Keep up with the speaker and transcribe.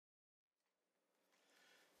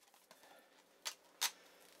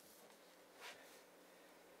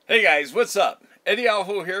Hey guys, what's up? Eddie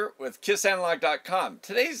Alho here with KissAnalog.com.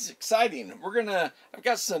 Today's exciting. I've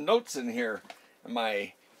got some notes in here in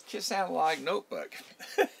my Kiss Analog notebook.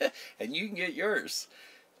 And you can get yours.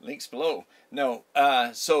 Links below.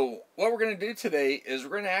 So what we're going to do today is we're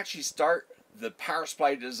going to actually start the power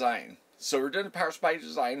supply design. So we're doing a power supply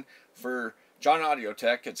design for John Audio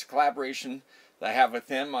Tech. It's a collaboration that I have with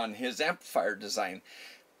him on his amplifier design.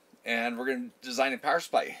 And we're going to design a power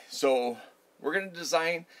supply. So we're going to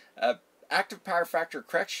design an active power factor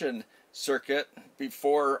correction circuit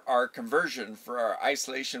before our conversion for our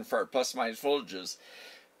isolation for our plus minus voltages.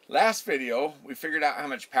 Last video, we figured out how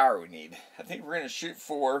much power we need. I think we're going to shoot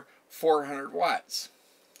for 400 watts.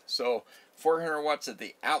 So 400 watts at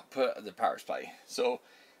the output of the power supply. So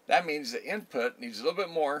that means the input needs a little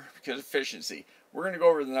bit more because of efficiency. We're going to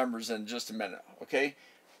go over the numbers in just a minute, okay?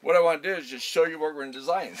 What I want to do is just show you what we're going to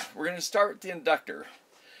design. We're going to start with the inductor.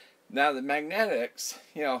 Now the magnetics,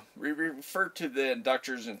 we refer to the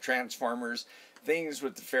inductors and transformers, things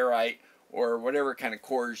with the ferrite or whatever kind of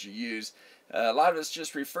cores you use. A lot of us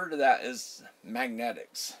just refer to that as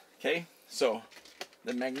magnetics, okay? So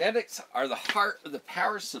the magnetics are the heart of the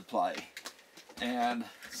power supply, and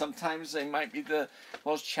sometimes they might be the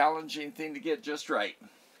most challenging thing to get just right,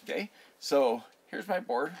 okay? So here's my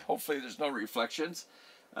board. Hopefully there's no reflections.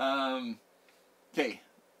 Okay,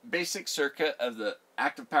 basic circuit of the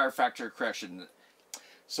active power factor correction.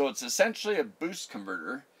 So it's essentially a boost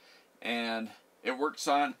converter, and it works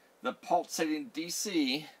on the pulsating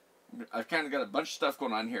DC. I've kind of got a bunch of stuff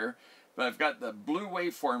going on here, but I've got the blue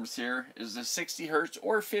waveforms here is the 60 hertz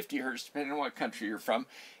or 50 hertz depending on what country you're from,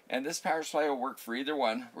 and this power supply will work for either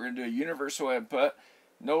one. We're going to do a universal input,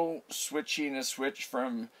 no switching a switch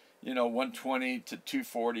from 120 to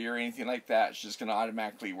 240 or anything like that. It's just going to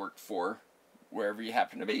automatically work for wherever you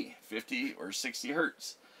happen to be, 50 or 60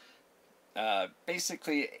 hertz.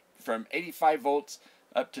 Basically from 85 volts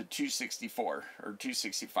up to 264 or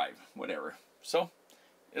 265, whatever. So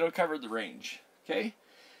it'll cover the range, okay?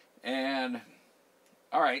 And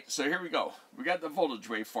all right, so here we go. We got the voltage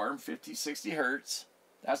waveform, 50, 60 hertz.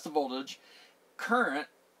 That's the voltage. Current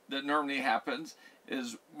that normally happens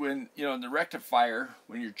is when, in the rectifier,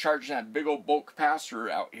 when you're charging that big old bulk capacitor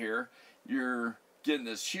out here, you're getting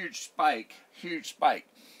this huge spike.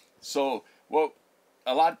 So what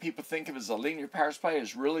a lot of people think of as a linear power supply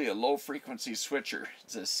is really a low frequency switcher.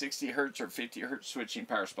 It's a 60 hertz or 50 hertz switching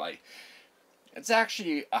power supply. It's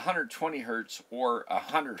actually 120 hertz or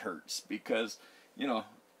 100 hertz because,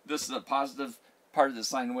 this is a positive part of the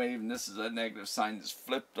sine wave and this is a negative sign that's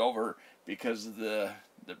flipped over because of the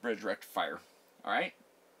bridge rectifier. All right,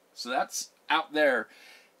 so that's out there.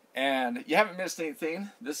 And you haven't missed anything.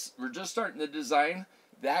 We're just starting the design.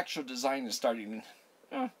 The actual design is starting,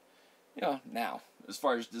 now, as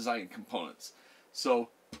far as design components. So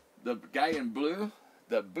the guy in blue,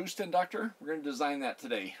 the boost inductor, we're going to design that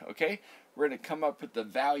today, okay? We're going to come up with the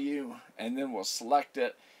value, and then we'll select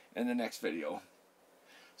it in the next video.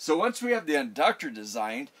 So once we have the inductor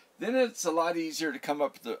designed, then it's a lot easier to come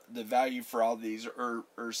up with the value for all these or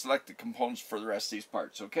select the components for the rest of these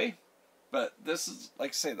parts, okay? But this is,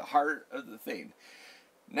 like I say, the heart of the thing.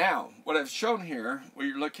 Now, what I've shown here, what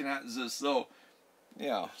you're looking at is this little,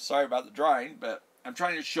 sorry about the drawing, but I'm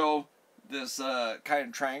trying to show this kind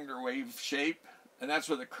of triangular wave shape, and that's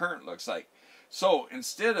what the current looks like. So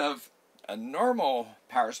instead of a normal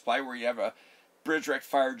power supply where you have a bridge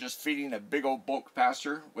rectifier just feeding a big old bulk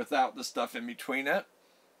capacitor without the stuff in between it,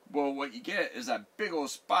 well, what you get is that big old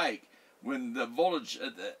spike when the voltage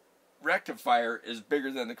at the rectifier is bigger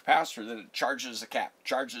than the capacitor, then it charges the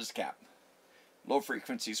cap. Low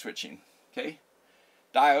frequency switching, okay?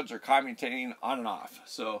 Diodes are commutating on and off,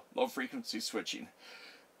 so low frequency switching.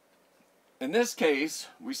 In this case,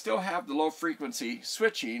 we still have the low frequency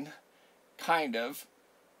switching, kind of.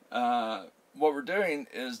 What we're doing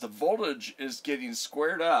is the voltage is getting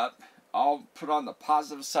squared up. I'll put on the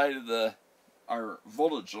positive side of our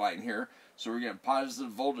voltage line here, so we're getting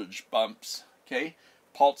positive voltage bumps, okay?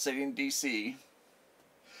 Pulsating DC.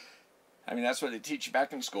 I mean, that's what they teach you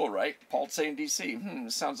back in school, right? Pulsating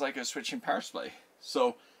DC. Sounds like a switching power supply.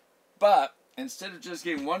 So, but instead of just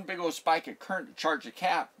getting one big old spike of current to charge a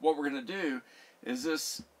cap, what we're going to do is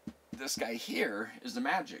this guy here is the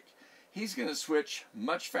magic. He's going to switch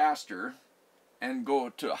much faster and go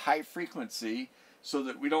to a high frequency so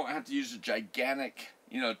that we don't have to use a gigantic,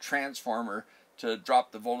 transformer to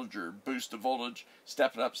drop the voltage or boost the voltage,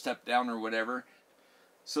 step it up, step down, or whatever.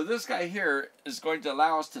 So this guy here is going to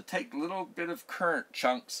allow us to take a little bit of current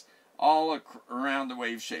chunks all around the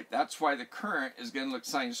wave shape. That's why the current is going to look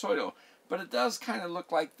sinusoidal. But it does kind of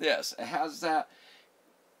look like this. It has that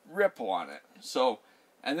ripple on it. So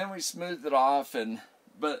and then we smoothed it off.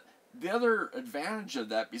 But the other advantage of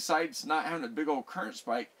that, besides not having a big old current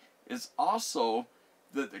spike, is also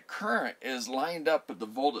that the current is lined up with the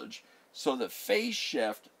voltage. So the phase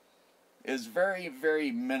shift is very,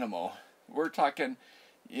 very minimal. We're talking,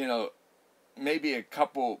 you know, maybe a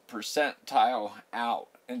couple percentile out,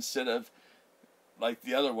 instead of like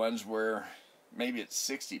the other ones where maybe it's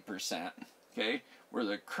 60%, okay? Where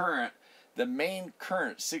the current, the main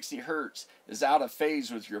current, 60 hertz, is out of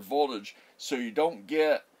phase with your voltage, so you don't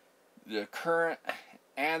get the current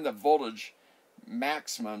and the voltage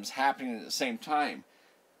maximums happening at the same time.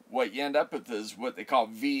 What you end up with is what they call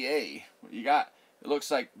VA. You got, it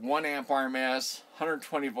looks like 1 amp RMS,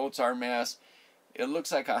 120 volts RMS. It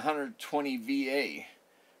looks like 120 VA,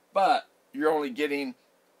 but you're only getting,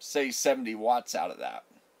 say, 70 watts out of that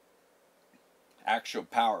actual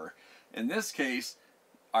power. In this case,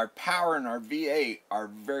 our power and our VA are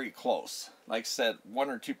very close. Like I said, 1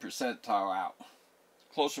 or 2 percentile out,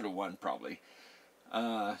 closer to 1 probably.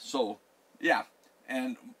 So yeah,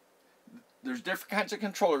 and there's different kinds of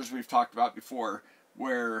controllers we've talked about before,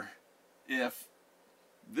 where if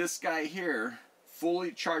this guy here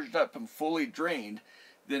fully charged up and fully drained,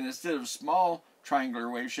 then instead of small triangular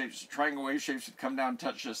wave shapes, triangle wave shapes would come down and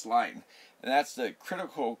touch this line. And that's the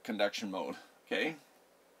critical conduction mode, okay?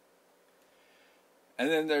 And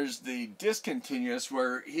then there's the discontinuous,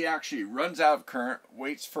 where he actually runs out of current,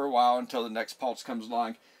 waits for a while until the next pulse comes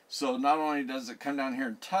along. So not only does it come down here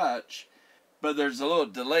and touch, but there's a little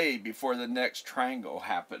delay before the next triangle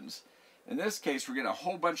happens. In this case, we're getting a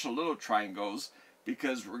whole bunch of little triangles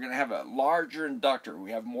because we're going to have a larger inductor.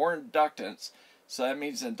 We have more inductance, so that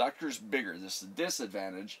means the inductor's bigger. This is a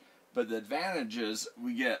disadvantage, but the advantage is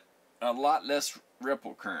we get a lot less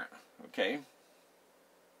ripple current, okay?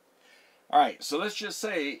 Alright, so let's just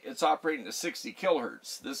say it's operating at 60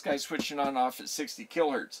 kilohertz. This guy's switching on and off at 60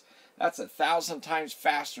 kilohertz. That's 1,000 times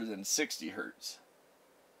faster than 60 hertz.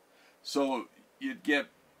 So you'd get,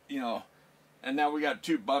 you know, and now we got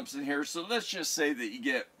 2 bumps in here. So let's just say that you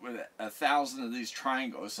get with 1,000 of these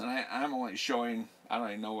triangles, and I'm only showing, I don't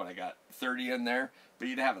even know what I got, 30 in there, but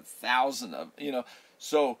you'd have 1,000 of, you know.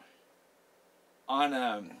 So on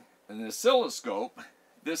an oscilloscope,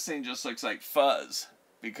 this thing just looks like fuzz,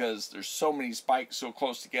 because there's so many spikes so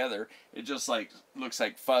close together. It just like looks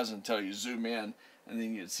like fuzz until you zoom in, and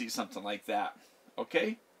then you'd see something like that.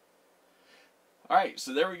 Okay? Alright,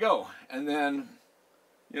 so there we go. And then,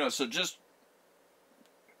 you know, so just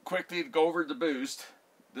quickly to go over the boost,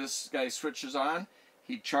 this guy switches on,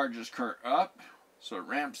 he charges current up, so it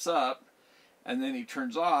ramps up, and then he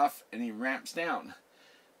turns off and he ramps down.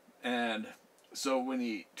 And so when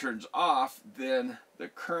he turns off, then the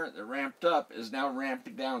current that ramped up is now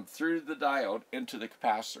ramping down through the diode into the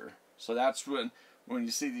capacitor. So that's when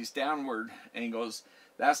you see these downward angles,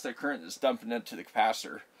 that's the current that's dumping into the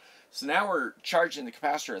capacitor. So now we're charging the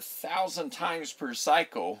capacitor 1,000 times per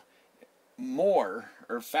cycle more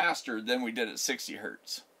or faster than we did at 60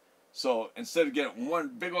 hertz. So instead of getting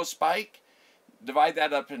one big old spike, divide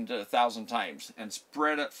that up into 1,000 times and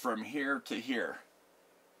spread it from here to here.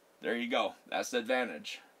 There you go. That's the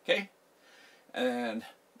advantage. Okay? And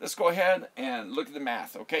let's go ahead and look at the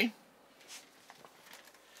math, okay?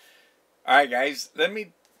 Alright guys, let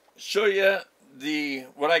me show you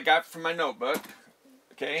what I got from my notebook.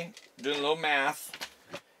 Okay, doing a little math.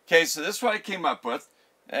 Okay, so this is what I came up with.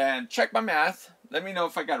 And check my math. Let me know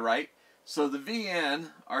if I got it right. So the VN,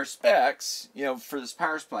 our specs, you know, for this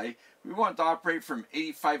power supply, we want to operate from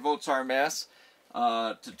 85 volts RMS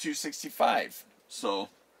to 265. So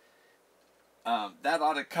that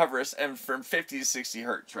ought to cover us, and from 50 to 60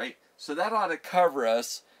 hertz, right? So that ought to cover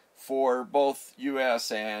us for both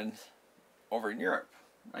US and over in Europe,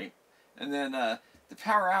 right? And then the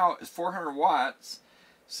power out is 400 watts.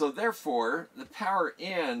 So therefore, the power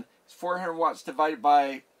in is 400 watts divided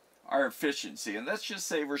by our efficiency. And let's just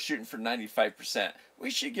say we're shooting for 95%. We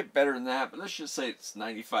should get better than that, but let's just say it's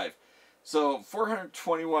 95. So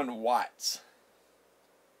 421 watts.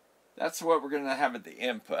 That's what we're going to have at the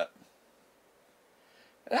input.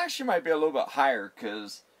 It actually might be a little bit higher,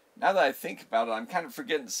 because now that I think about it, I'm kind of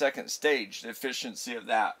forgetting the second stage, the efficiency of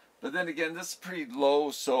that. But then again, this is pretty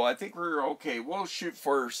low, so I think we're okay. We'll shoot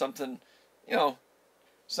for something, you know,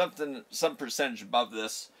 some percentage above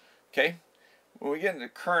this, okay? When we get into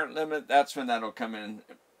current limit, that's when that'll come in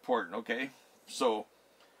important, okay? So,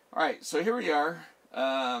 alright, so here we are.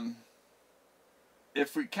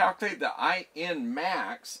 If we calculate the IN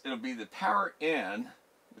max, it'll be the power in,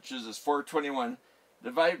 which is this 421,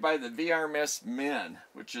 divided by the VRMS min,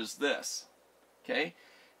 which is this, okay?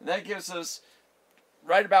 And that gives us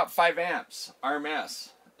right about 5 amps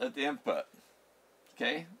RMS at the input.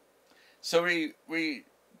 Okay, so we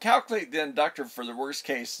calculate the inductor for the worst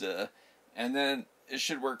case, and then it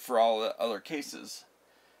should work for all the other cases.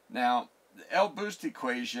 Now, the L boost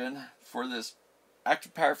equation for this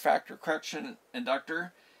active power factor correction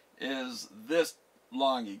inductor is this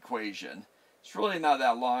long equation. It's really not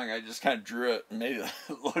that long. I just kind of drew it and made it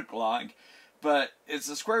look long. But it's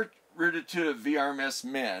the square root of 2 of VRMS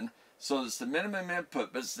min. So it's the minimum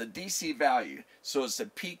input, but it's the DC value. So it's the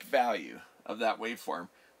peak value of that waveform,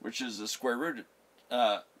 which is the square root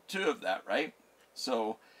of 2 of that, right?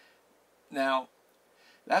 So now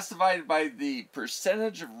that's divided by the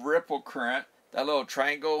percentage of ripple current, that little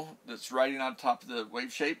triangle that's riding on top of the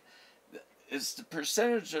wave shape. It's the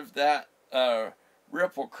percentage of that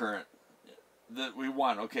ripple current that we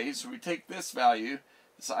want. Okay, so we take this value,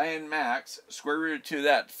 this IN max, square root of 2 of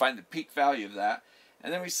that to find the peak value of that,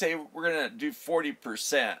 and then we say we're going to do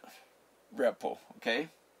 40% ripple. Okay,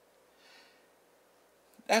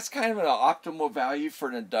 that's kind of an optimal value for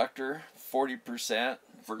an inductor, 40%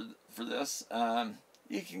 for this.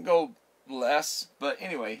 You can go less, but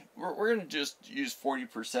anyway, we're going to just use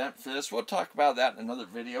 40% for this. We'll talk about that in another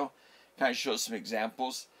video, kind of show some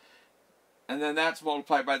examples. And then that's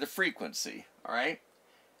multiplied by the frequency, all right?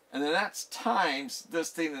 And then that's times this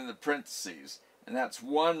thing in the parentheses, and that's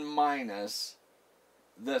 1 minus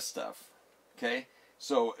this stuff, okay?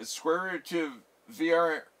 So it's square root of 2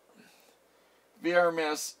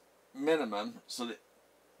 VRMS minimum, so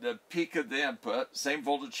the peak of the input, same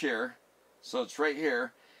voltage here, so it's right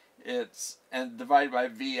here, and divided by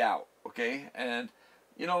V out, okay? And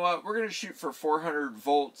you know what, we're going to shoot for 400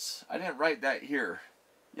 volts. I didn't write that here.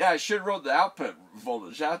 Yeah, I should have wrote the output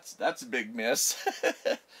voltage. That's a big miss.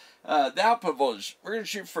 The output voltage, we're going to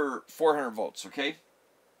shoot for 400 volts, okay?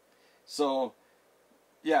 So,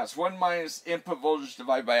 yeah, it's 1 minus input voltage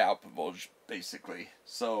divided by output voltage, basically.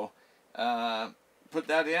 So, put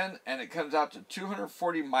that in, and it comes out to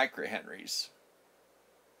 240 microhenries.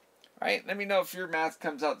 All right, let me know if your math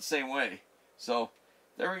comes out the same way. So,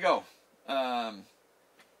 there we go.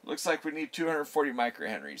 Looks like we need 240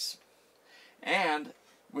 microhenries. And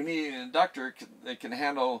we need an inductor that can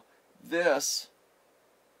handle this,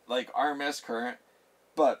 like RMS current,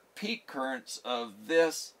 but peak currents of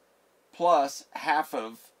this plus half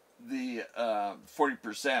of the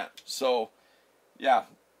 40%. So, yeah,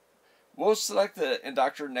 we'll select the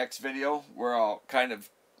inductor next video where I'll kind of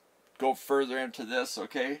go further into this,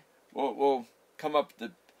 okay? We'll come up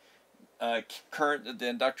with the current that the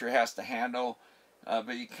inductor has to handle,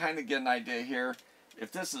 but you kind of get an idea here.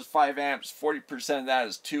 If this is 5 amps, 40% of that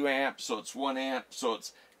is 2 amps, so it's 1 amp. So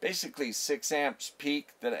it's basically 6 amps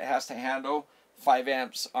peak that it has to handle, 5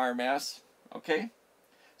 amps RMS, okay?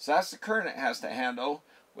 So that's the current it has to handle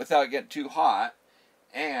without getting too hot.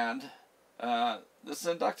 And this is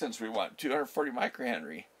the inductance we want, 240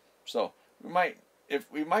 microhenry. So we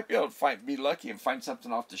might be able to be lucky and find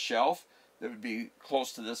something off the shelf that would be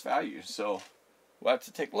close to this value. So we'll have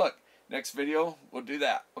to take a look. Next video, we'll do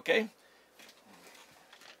that, okay?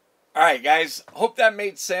 Alright guys, hope that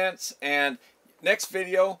made sense, and next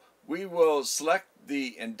video we will select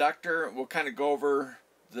the inductor. We'll kind of go over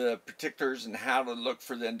the particulars and how to look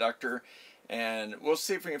for the inductor, and we'll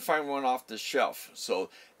see if we can find one off the shelf.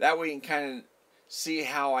 So that way you can kind of see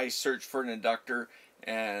how I search for an inductor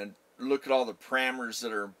and look at all the parameters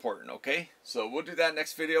that are important, okay? So we'll do that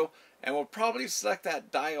next video, and we'll probably select that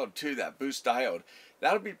diode too, that boost diode.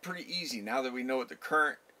 That'll be pretty easy now that we know what the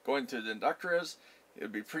current going to the inductor is. It'll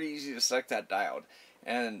be pretty easy to select that diode.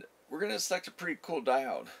 And we're going to select a pretty cool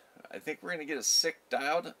diode. I think we're going to get a sick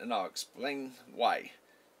diode, and I'll explain why.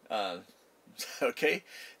 Okay?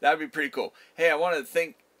 That would be pretty cool. Hey, I want to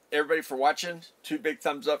thank everybody for watching. 2 big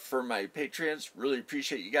thumbs up for my Patreons. Really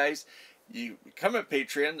appreciate you guys. You become a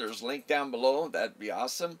Patreon. There's a link down below. That'd be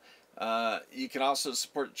awesome. You can also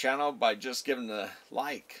support the channel by just giving the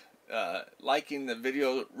like. Liking the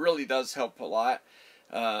video really does help a lot.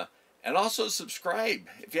 And also subscribe.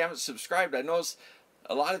 If you haven't subscribed, I notice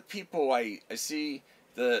a lot of people I see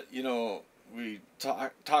that, you know, we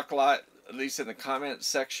talk a lot, at least in the comment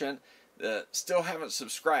section, that still haven't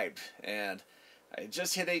subscribed. And I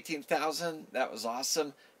just hit 18,000. That was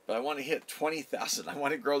awesome. But I want to hit 20,000. I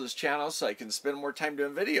want to grow this channel so I can spend more time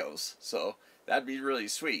doing videos. So that'd be really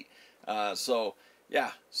sweet. So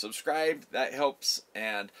yeah, subscribe. That helps.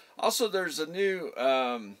 And also there's a new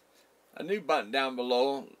button down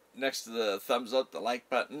below next to the thumbs up, the like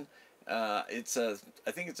button. I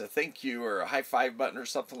think it's a thank you or a high five button or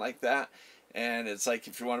something like that. And it's like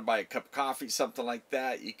if you want to buy a cup of coffee, something like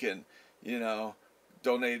that, you can, you know,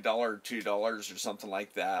 donate $1 or $2 or something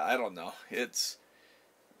like that. I don't know. It's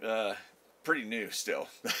pretty new still.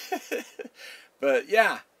 But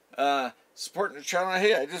yeah, supporting the channel.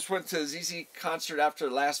 Hey, I just went to the ZZ concert after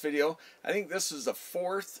the last video. I think this is the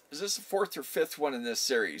fourth. Is this the fourth or fifth one in this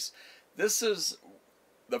series? This is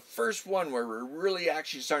the first one where we're really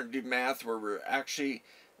actually starting to do math, where we're actually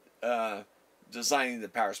designing the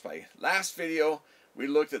power supply. Last video, we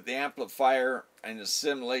looked at the amplifier and the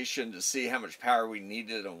simulation to see how much power we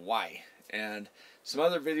needed and why. And some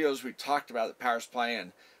other videos we talked about the power supply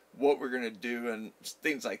and what we're going to do and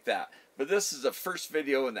things like that. But this is the first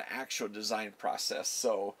video in the actual design process.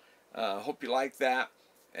 So hope you like that.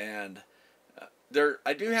 And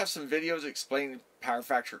I do have some videos explaining power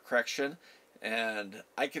factor correction, and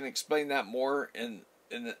I can explain that more in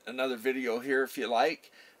another video here if you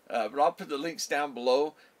like. But I'll put the links down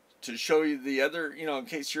below to show you the other, in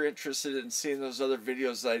case you're interested in seeing those other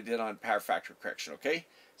videos that I did on power factor correction, okay?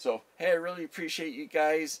 So, hey, I really appreciate you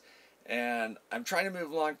guys, and I'm trying to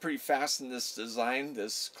move along pretty fast in this design,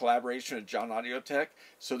 this collaboration with JAT Audio Tech,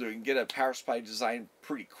 so that we can get a power supply design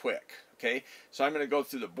pretty quick, okay? So I'm going to go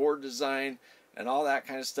through the board design and all that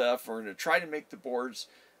kind of stuff. We're going to try to make the boards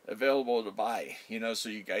available to buy, so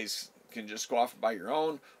you guys can just go off and buy your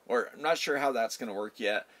own, or I'm not sure how that's going to work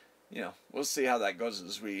yet. We'll see how that goes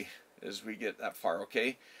as we get that far,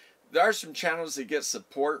 okay? There are some channels that get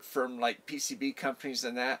support from like PCB companies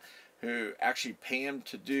and that, who actually pay them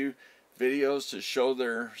to do videos to show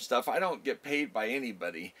their stuff. I don't get paid by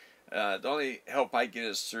anybody. The only help I get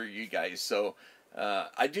is through you guys. So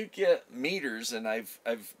I do get meters, and I've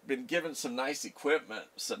been given some nice equipment,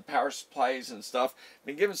 some power supplies and stuff.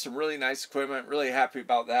 Been given some really nice equipment. Really happy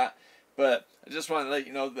about that. But I just want to let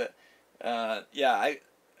you know that yeah, I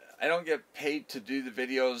don't get paid to do the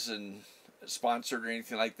videos and sponsored or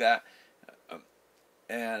anything like that.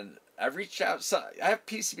 And I've reached out. So I have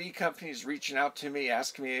PCB companies reaching out to me,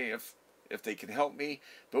 asking me if they can help me.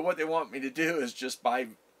 But what they want me to do is just buy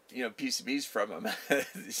PCBs from them.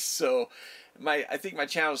 So I think my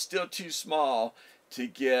channel is still too small to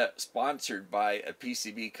get sponsored by a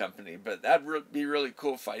PCB company. But that'd be really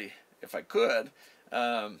cool if I could.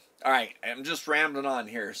 All right, I'm just rambling on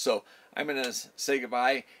here, so I'm gonna say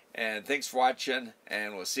goodbye, and thanks for watching,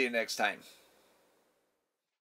 and we'll see you next time.